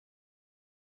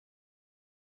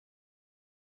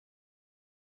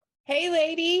Hey,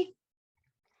 lady.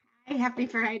 Hey, happy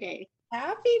Friday.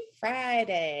 Happy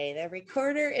Friday. The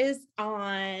recorder is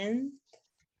on.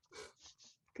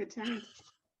 Good times.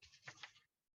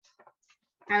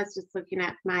 I was just looking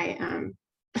at my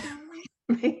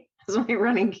my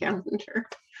running calendar.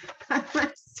 I'm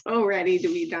so ready to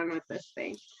be done with this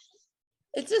thing.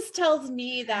 It just tells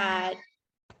me that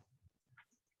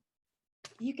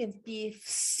you can be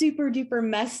super duper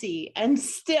messy and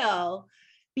still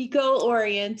be goal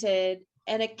oriented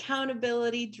and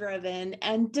accountability driven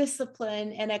and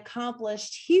disciplined and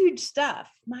accomplished huge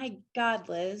stuff. My God,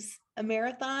 Liz, a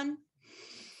marathon?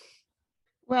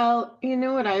 Well, you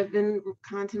know what I've been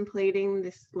contemplating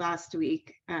this last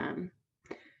week,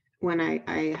 when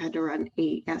I had to run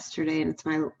 8 yesterday, and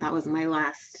that was my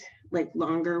last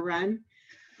longer run,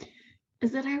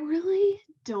 is that I really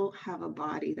don't have a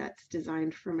body that's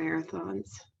designed for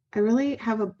marathons. I really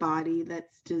have a body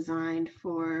that's designed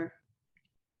for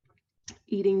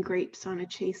eating grapes on a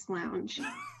Chase lounge.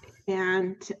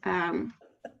 And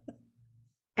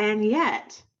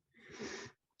yet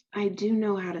I do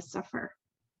know how to suffer.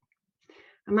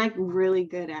 I'm really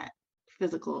good at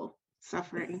physical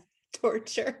suffering.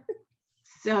 Torture.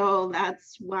 So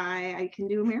that's why I can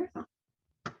do a marathon.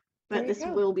 But this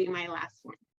will be my last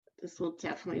one. This will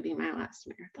definitely be my last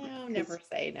marathon. No, never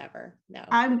say never. No.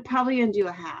 I'm probably going to do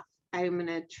a half. I'm going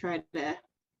to try to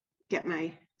get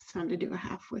my son to do a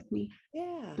half with me.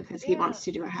 Yeah. Because he wants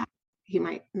to do a half. He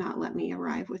might not let me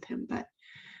arrive with him, but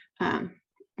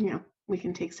we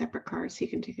can take separate cars. He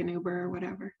can take an Uber or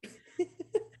whatever.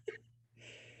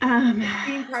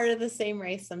 Being part of the same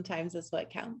race sometimes is what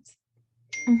counts.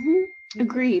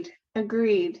 Agreed.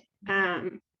 Yeah.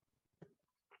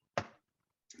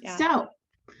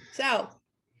 So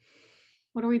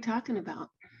what are we talking about?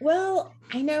 Well,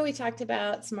 I know we talked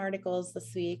about some articles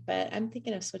this week, but I'm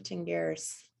thinking of switching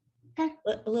gears. Okay.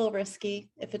 A little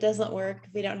risky. If it doesn't work,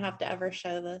 we don't have to ever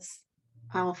show this.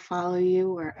 I'll follow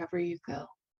you wherever you go.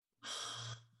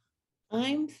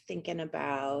 I'm thinking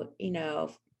about,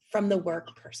 from the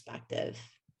work perspective,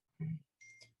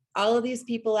 all of these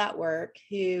people at work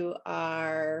who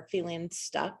are feeling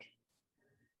stuck.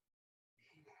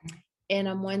 And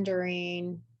I'm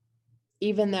wondering,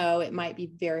 even though it might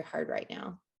be very hard right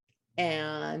now,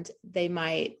 and they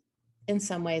might, in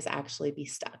some ways, actually be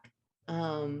stuck.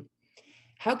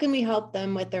 How can we help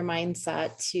them with their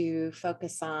mindset to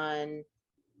focus on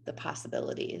the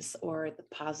possibilities or the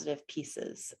positive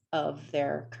pieces of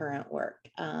their current work?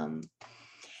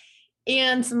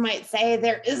 And some might say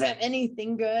there isn't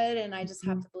anything good, and I just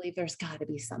have to believe there's got to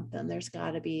be something. There's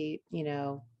got to be,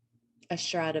 a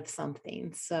shred of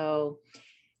something. So,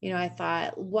 I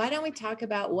thought, why don't we talk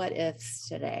about what ifs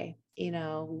today?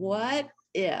 What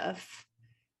if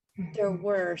there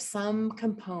were some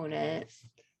component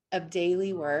of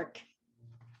daily work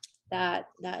that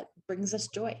brings us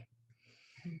joy?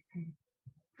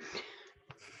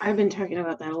 I've been talking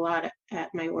about that a lot at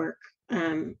my work.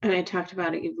 And I talked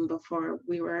about it even before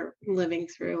we were living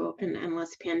through an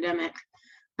endless pandemic.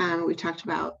 We talked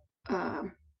about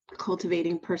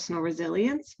cultivating personal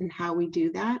resilience and how we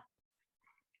do that.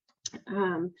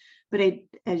 But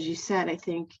as you said, I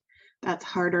think that's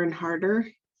harder and harder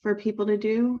for people to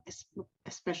do,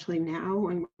 especially now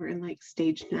when we're in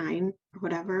stage 9 or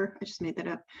whatever. I just made that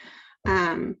up.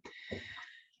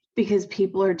 Because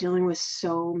people are dealing with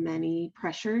so many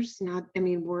pressures.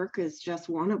 Work is just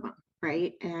one of them,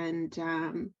 right? And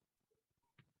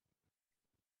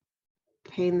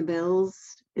paying the bills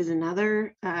is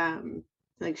another.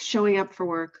 Showing up for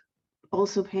work,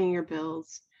 also paying your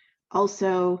bills,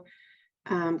 also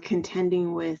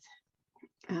contending with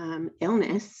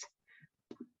illness,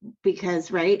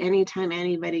 because anytime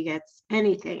anybody gets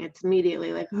anything, it's immediately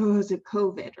is it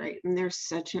COVID, right? And there's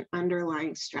such an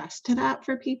underlying stress to that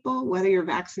for people, whether you're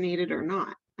vaccinated or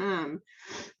not.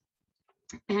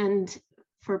 And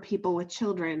for people with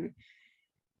children,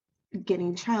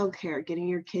 getting childcare, getting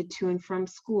your kid to and from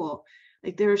school,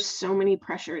 there's so many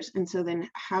pressures. And so then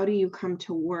how do you come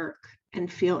to work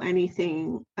and feel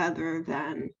anything other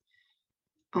than,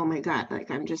 oh my God,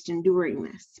 I'm just enduring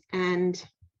this? And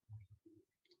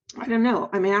I don't know.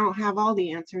 I don't have all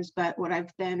the answers, but what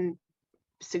I've been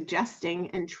suggesting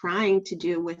and trying to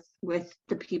do with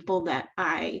the people that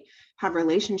I have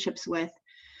relationships with,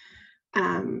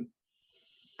 on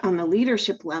the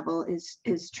leadership level,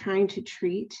 is trying to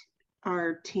treat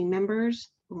our team members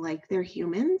like they're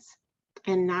humans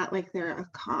and not like they're a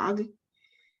cog.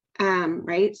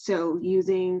 Right? So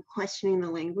questioning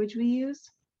the language we use.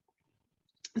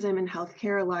 As I'm in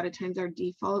healthcare, a lot of times our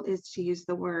default is to use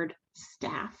the word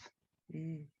staff.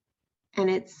 And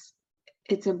it's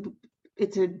a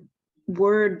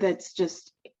word that's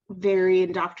just very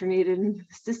indoctrinated into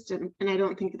the system. And I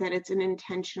don't think that it's an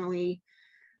intentionally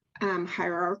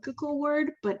hierarchical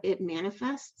word, but it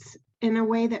manifests in a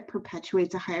way that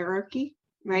perpetuates a hierarchy,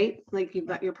 right? Like you've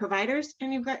got your providers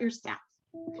and you've got your staff.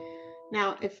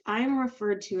 Now, if I'm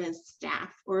referred to as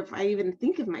staff, or if I even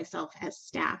think of myself as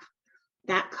staff,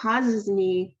 that causes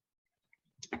me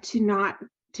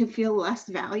to feel less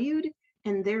valued,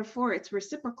 and therefore it's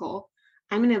reciprocal.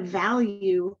 I'm going to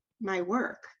value my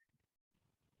work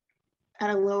at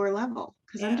a lower level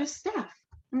because I'm just staff.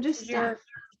 I'm just staff. You're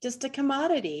just a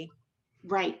commodity.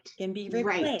 Right. Can be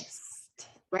replaced.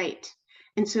 Right.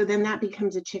 And so then that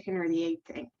becomes a chicken or the egg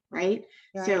thing, right?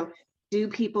 So do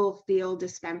people feel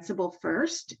dispensable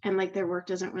first and like their work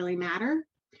doesn't really matter?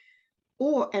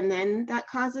 And then that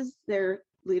causes their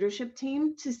leadership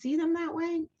team to see them that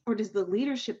way? Or does the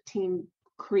leadership team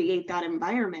create that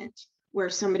environment where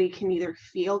somebody can either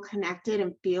feel connected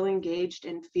and feel engaged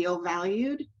and feel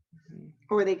valued,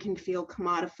 or they can feel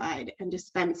commodified and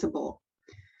dispensable?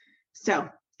 So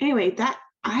anyway, that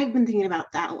I've been thinking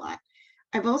about that a lot.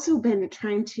 I've also been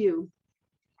trying to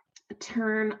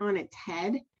turn on its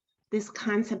head this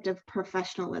concept of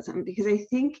professionalism, because I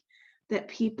think that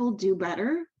people do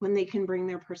better when they can bring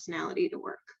their personality to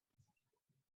work.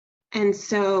 And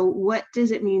so what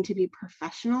does it mean to be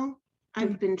professional?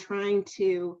 I've been trying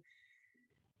to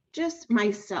just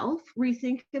myself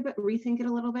rethink it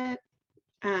a little bit,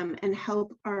 and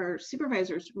help our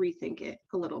supervisors rethink it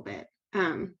a little bit.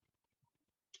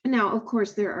 Now, of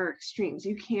course, there are extremes.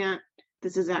 You can't,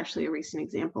 this is actually a recent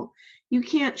example. You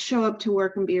can't show up to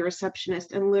work and be a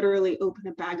receptionist and literally open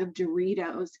a bag of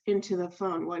Doritos into the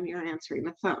phone when you're answering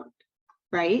the phone,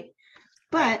 right?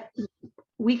 But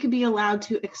we could be allowed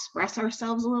to express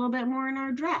ourselves a little bit more in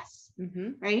our dress,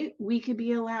 right? We could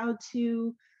be allowed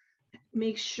to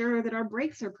make sure that our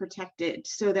breaks are protected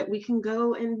so that we can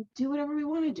go and do whatever we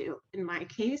want to do. In my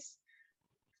case,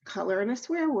 color in a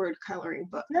swear word coloring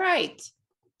book. Right.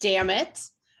 Damn it.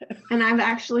 And I've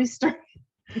actually started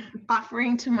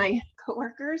offering to my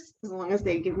coworkers, as long as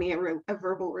they give me a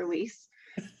verbal release,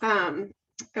 a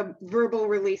verbal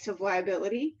release of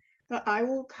liability, that I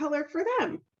will color for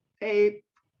them a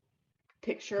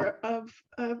picture of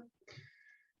a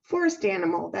forest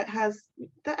animal that has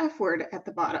the F word at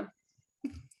the bottom.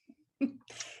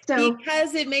 So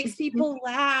because it makes people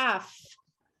laugh.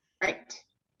 Right.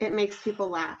 It makes people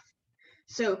laugh.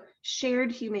 So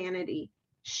shared humanity,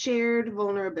 shared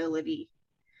vulnerability,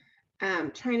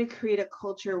 trying to create a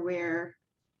culture where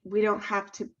we don't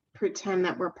have to pretend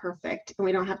that we're perfect and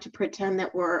we don't have to pretend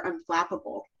that we're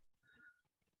unflappable.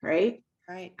 Right.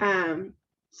 Right.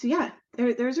 So yeah,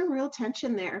 there's a real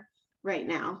tension there right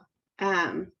now,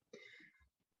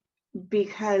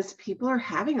 because people are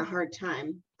having a hard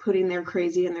time putting their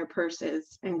crazy in their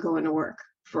purses and going to work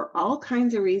for all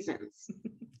kinds of reasons.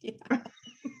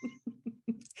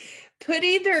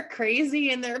 Putting their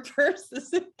crazy in their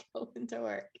purses and going to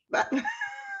work.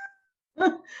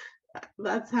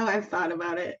 That's how I've thought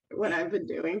about it, what I've been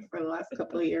doing for the last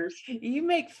couple of years. You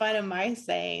make fun of my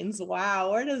sayings.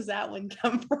 Wow, where does that one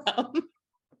come from?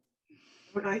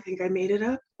 I think I made it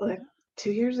up like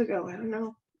 2 years ago. I don't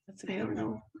know. I don't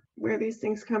know where these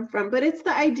things come from, but it's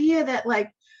the idea that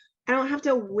like I don't have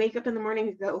to wake up in the morning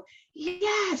and go,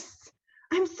 yes,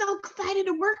 I'm so excited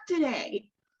to work today.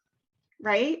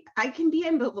 Right? I can be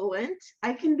ambivalent.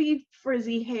 I can be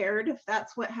frizzy haired if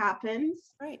that's what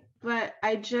happens. Right. But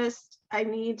I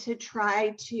need to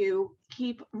try to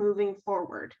keep moving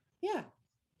forward. Yeah.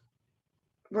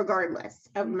 Regardless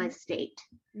of my state.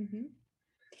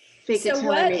 So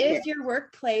what if your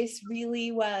workplace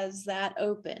really was that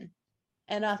open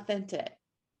and authentic?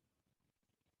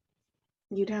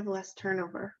 You'd have less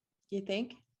turnover. You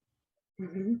think?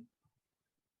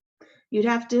 You'd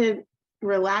have to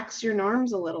relax your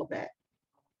norms a little bit.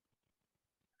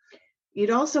 You'd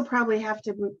also probably have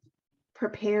to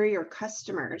prepare your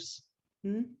customers,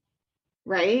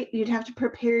 right? You'd have to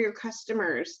prepare your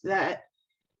customers that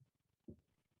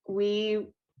we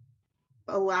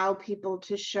allow people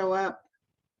to show up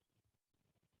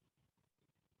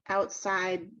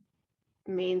outside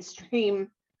mainstream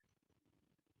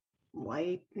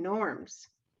white norms.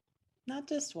 Not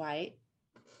just white,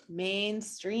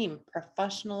 mainstream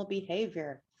professional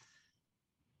behavior.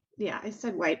 Yeah, I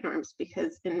said white norms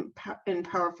because in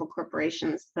powerful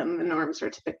corporations, then the norms are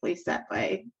typically set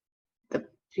by the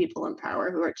people in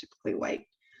power who are typically white.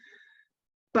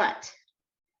 But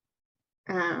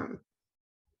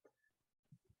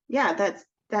yeah,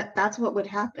 that's what would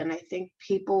happen. I think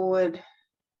people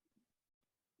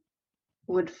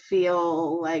would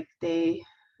feel like they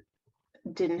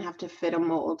didn't have to fit a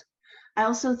mold. I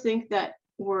also think that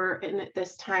we're in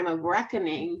this time of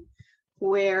reckoning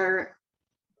where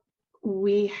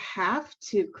we have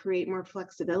to create more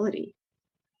flexibility.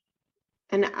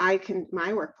 And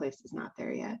my workplace is not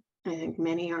there yet. I think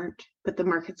many aren't, but the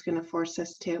market's going to force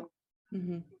us to.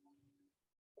 Mm-hmm.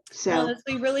 So, well, as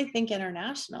we really think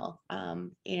international,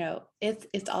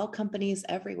 it's all companies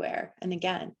everywhere. And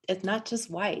again, it's not just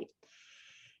white.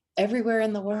 Everywhere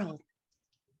in the world,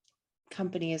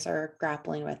 companies are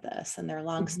grappling with this and their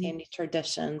longstanding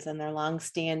traditions and their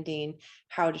longstanding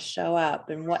how to show up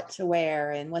and what to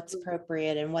wear and what's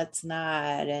appropriate and what's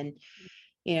not. And,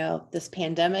 this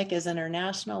pandemic is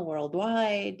international,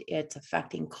 worldwide. It's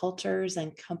affecting cultures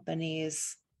and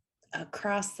companies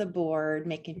across the board,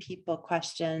 making people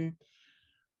question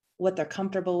what they're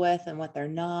comfortable with and what they're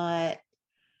not.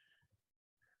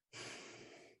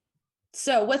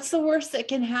 So what's the worst that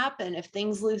can happen if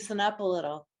things loosen up a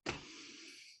little?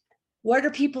 What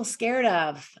are people scared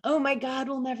of? Oh my God,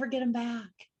 we'll never get them back.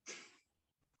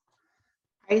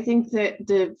 I think that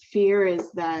the fear is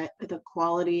that the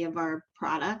quality of our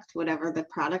product, whatever the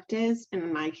product is, and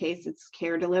in my case, it's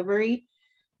care delivery,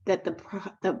 that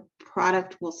the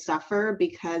product will suffer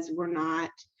because we're not,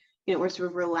 we're sort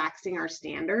of relaxing our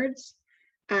standards.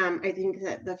 I think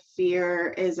that the fear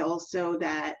is also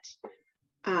that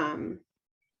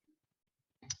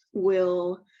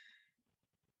we'll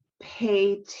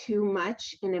pay too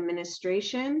much in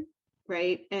administration,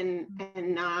 right? And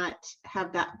not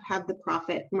have the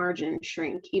profit margin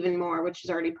shrink even more, which is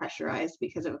already pressurized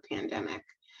because of a pandemic.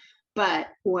 But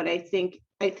what I think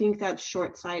that's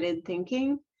short-sighted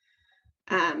thinking,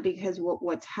 because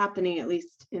what's happening, at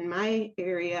least in my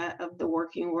area of the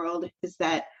working world, is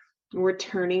that we're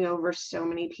turning over so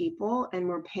many people and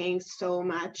we're paying so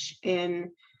much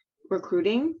in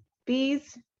recruiting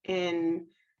fees and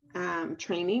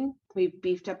training. We've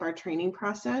beefed up our training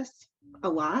process a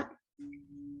lot,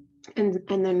 and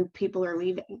then people are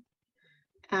leaving.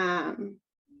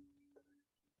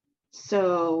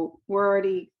 So we're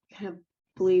already kind of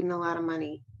bleeding a lot of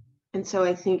money. And so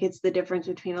I think it's the difference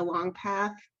between a long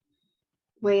path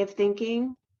way of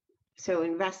thinking. So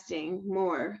investing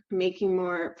more, making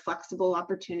more flexible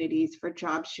opportunities for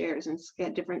job shares and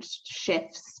get different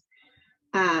shifts,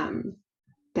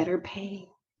 better pay.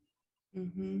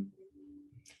 Mm-hmm.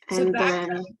 And so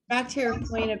then back to your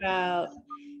point about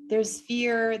there's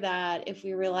fear that if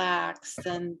we relax,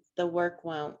 then the work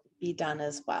won't be done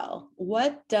as well.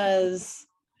 What does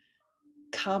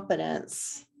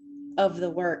competence of the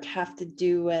work have to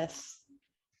do with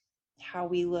how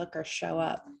we look or show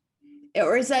up?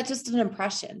 Or is that just an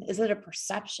impression? Is it a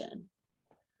perception?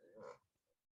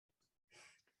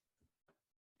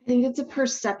 I think it's a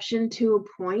perception to a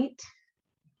point.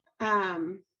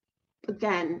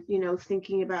 Again,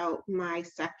 thinking about my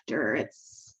sector,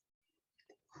 it's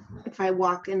if I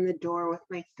walk in the door with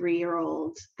my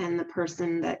 3-year-old and the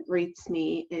person that greets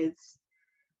me is,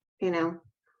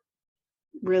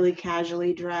 really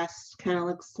casually dressed, kind of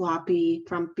looks sloppy,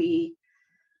 frumpy,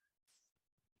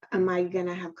 am I going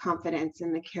to have confidence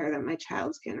in the care that my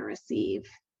child's going to receive?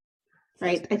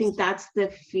 Right. I think that's the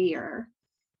fear,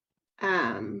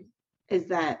 is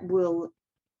that we'll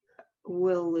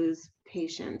lose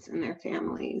patients and their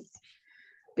families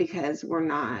because we're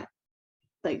not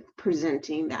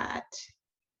presenting that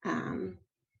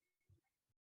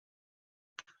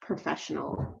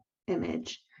professional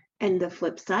image. And the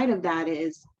flip side of that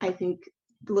is, I think,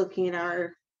 looking at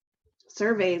our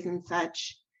surveys and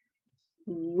such,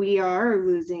 we are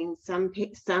losing some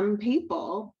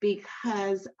people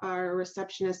because our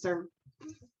receptionists are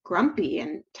grumpy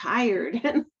and tired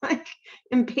and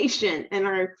impatient, and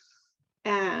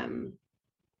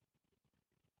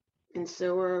and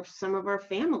so are some of our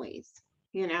families,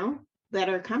 that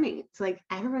are coming. It's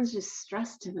everyone's just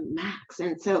stressed to the max.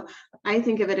 And so I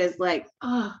think of it as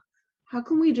how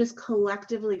can we just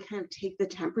collectively kind of take the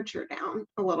temperature down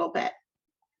a little bit?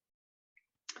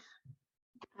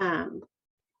 I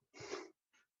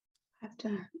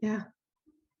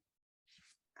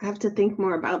have to think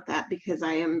more about that, because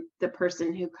I am the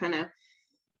person who kind of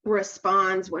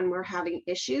responds when we're having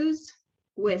issues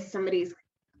with somebody's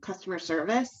customer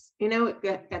service. It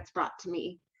gets brought to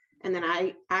me, and then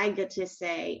I get to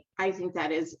say, I think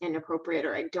that is inappropriate,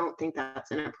 or I don't think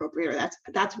that's inappropriate, or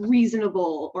that's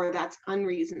reasonable, or that's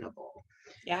unreasonable.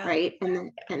 Yeah. Right.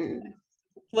 And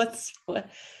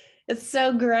it's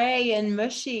so gray and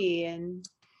mushy, and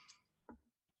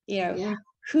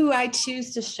who I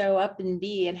choose to show up and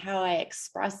be and how I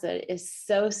express it is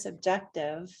so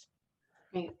subjective.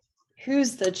 Right.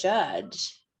 Who's the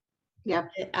judge?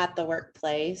 Yep. At the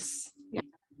workplace.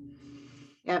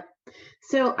 Yep.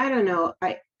 So I don't know.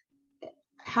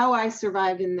 how I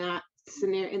survived in that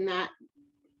scenario, in that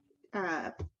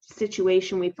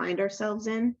situation we find ourselves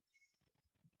in.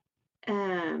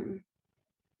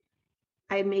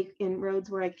 I make inroads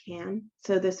where I can.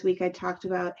 So this week I talked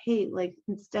about, hey, like,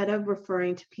 instead of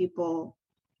referring to people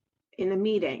in a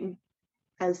meeting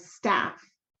as staff,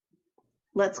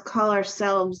 let's call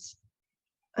ourselves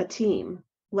a team.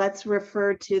 Let's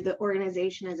refer to the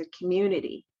organization as a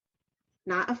community,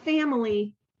 not a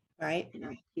family. Right. You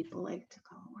know, people like to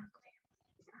call work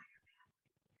family,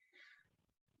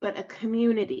 but a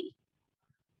community.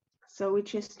 So we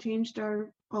just changed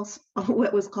our,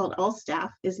 what was called all staff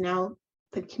is now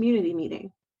the community meeting.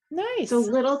 Nice. So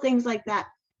little things like that.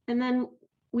 And then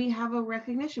we have a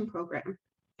recognition program.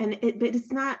 And but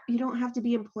it's not, you don't have to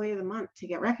be employee of the month to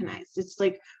get recognized. It's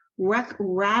like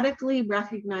radically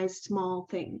recognize small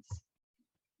things.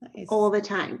 Nice. All the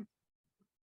time.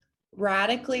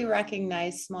 Radically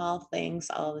recognize small things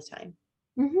all the time.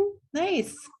 Mm-hmm.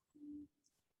 Nice.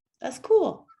 That's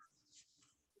cool.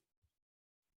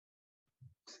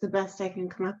 It's the best I can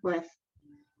come up with.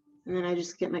 And then I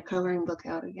just get my coloring book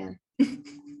out again.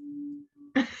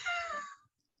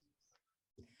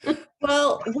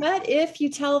 Well, what if you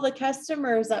tell the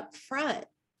customers up front,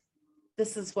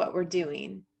 this is what we're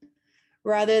doing,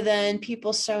 rather than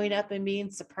people showing up and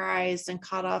being surprised and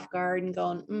caught off guard and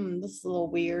going, this is a little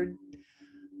weird.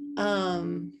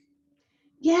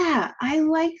 Yeah, I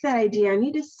like that idea. I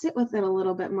need to sit with it a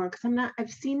little bit more because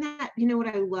I've seen that, you know, what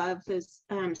I love is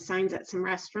signs at some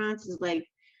restaurants is like,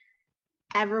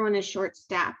 everyone is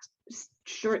short-staffed.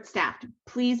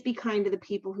 Please be kind to the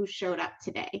people who showed up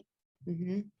today.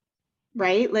 Mm-hmm.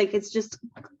 Right? Like it's just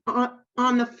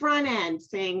on the front end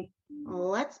saying,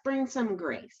 let's bring some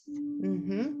grace.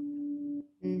 Mm-hmm.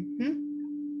 Mm-hmm.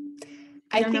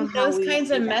 I think those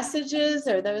kinds of messages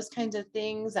or those kinds of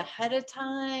things ahead of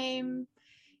time,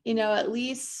 you know, at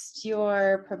least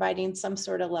you're providing some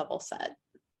sort of level set.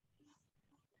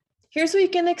 Here's what you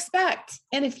can expect.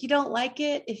 And if you don't like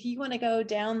it, if you want to go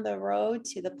down the road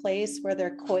to the place where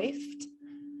they're coiffed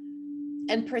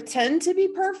and pretend to be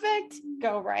perfect,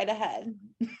 go right ahead.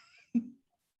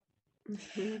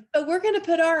 Mm-hmm. But we're going to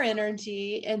put our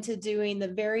energy into doing the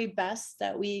very best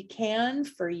that we can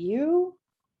for you.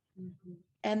 Mm-hmm.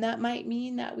 And that might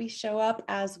mean that we show up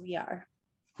as we are.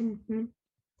 Mm-hmm.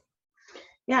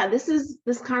 Yeah,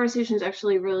 this conversation has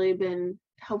actually really been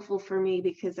helpful for me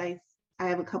because I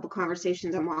have a couple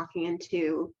conversations I'm walking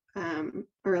into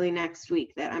early next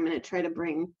week that I'm going to try to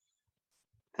bring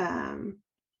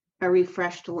a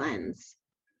refreshed lens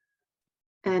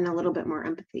and a little bit more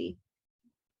empathy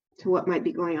to what might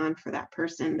be going on for that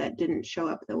person that didn't show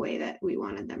up the way that we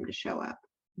wanted them to show up.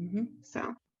 Mm-hmm.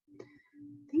 So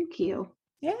thank you.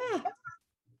 Yeah,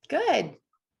 good.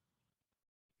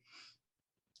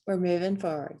 We're moving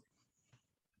forward.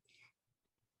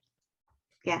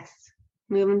 Yes,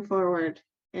 moving forward.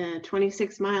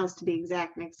 26 miles to be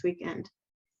exact next weekend.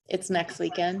 It's next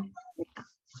weekend.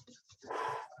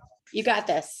 You got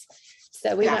this.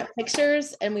 So we want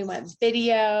pictures and we want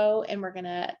video, and we're going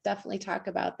to definitely talk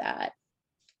about that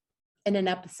in an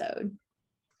episode.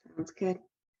 Sounds good.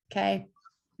 Okay.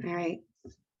 All right.